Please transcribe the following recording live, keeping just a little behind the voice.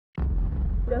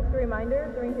Just a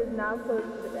reminder, the rink is now closed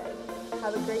for the day.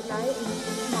 Have a great night and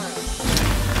see you tomorrow.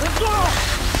 Let's go!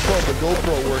 Oh, the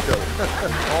GoPro workout.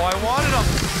 Oh, I wanted him.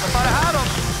 I thought I had him.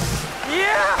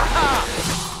 Yeah!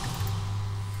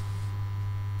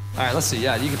 All right, let's see.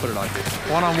 Yeah, you can put it on.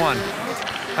 One-on-one.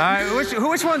 All right, who's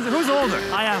older?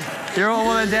 I am. You're old,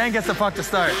 well, then Dan gets the puck to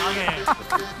start. Okay.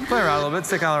 Play around a little bit,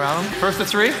 stick all around him. First to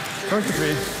three? First to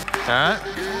three. All right,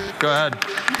 go ahead.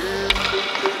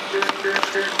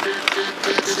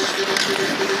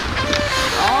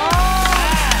 Oh!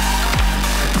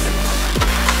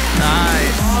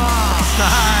 Nice.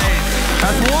 Nice.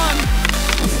 That's one.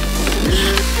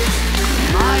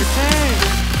 Nice save.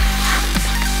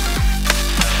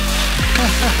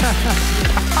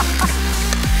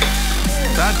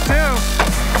 That's two.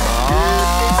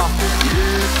 Oh.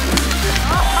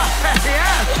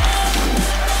 Yes.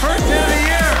 First hit of the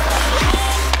year.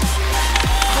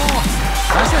 Oh.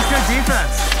 That's just good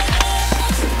defense.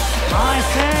 Nice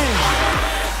save.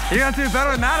 You have to do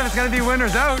better than that if it's going to be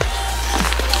winners out.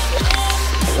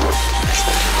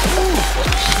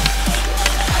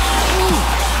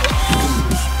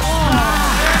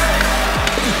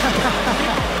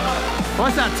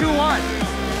 What's that, 2-1?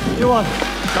 2-1.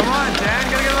 Come on, Dan,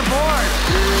 gotta get on the board.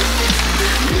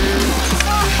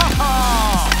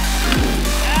 Oh.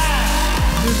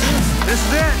 This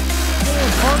is it.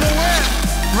 For the win.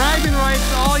 Bragging rights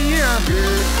all year.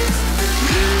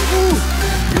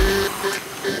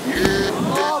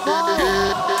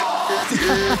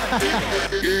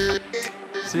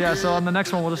 So yeah, so on the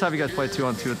next one, we'll just have you guys play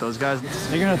 2-on-2 with those guys.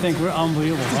 They're gonna think we're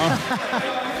unbelievable,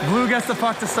 huh? Blue gets the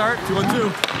puck to start.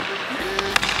 2-on-2.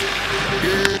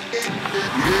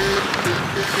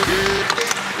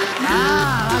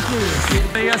 Lucky.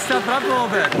 You gotta step it up a little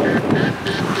bit.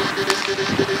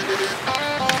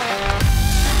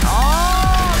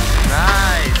 Oh,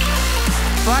 nice.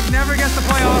 Black never gets to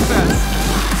play offense.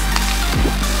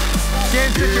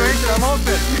 Game situation, I'm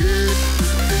hoping.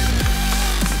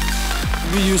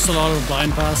 We use a lot of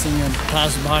blind passing and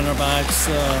pass behind our backs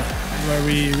where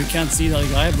we can't see the other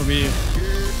guy, but we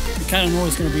kind of know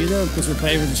he's going to be there because we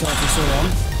play with each other for so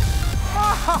long.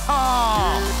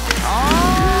 Oh.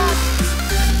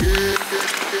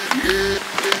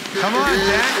 Come on,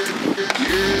 Jack.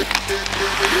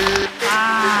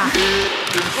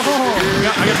 Oh,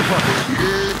 I got the puck.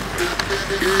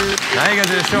 Now you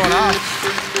guys are showing off.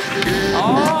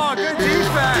 Oh, good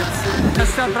defense.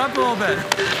 Let's step it up a little bit.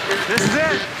 This is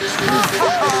it.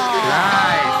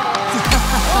 Nice.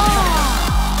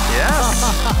 Yes.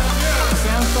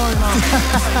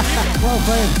 Well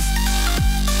played.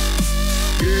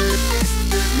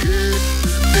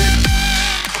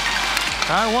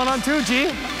 All right, 1-on-2, G.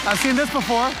 I've seen this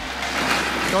before.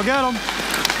 Go get him.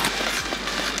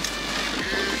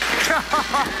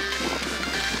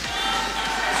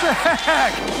 Sick.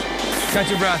 Catch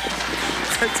your breath.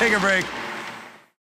 Take a break.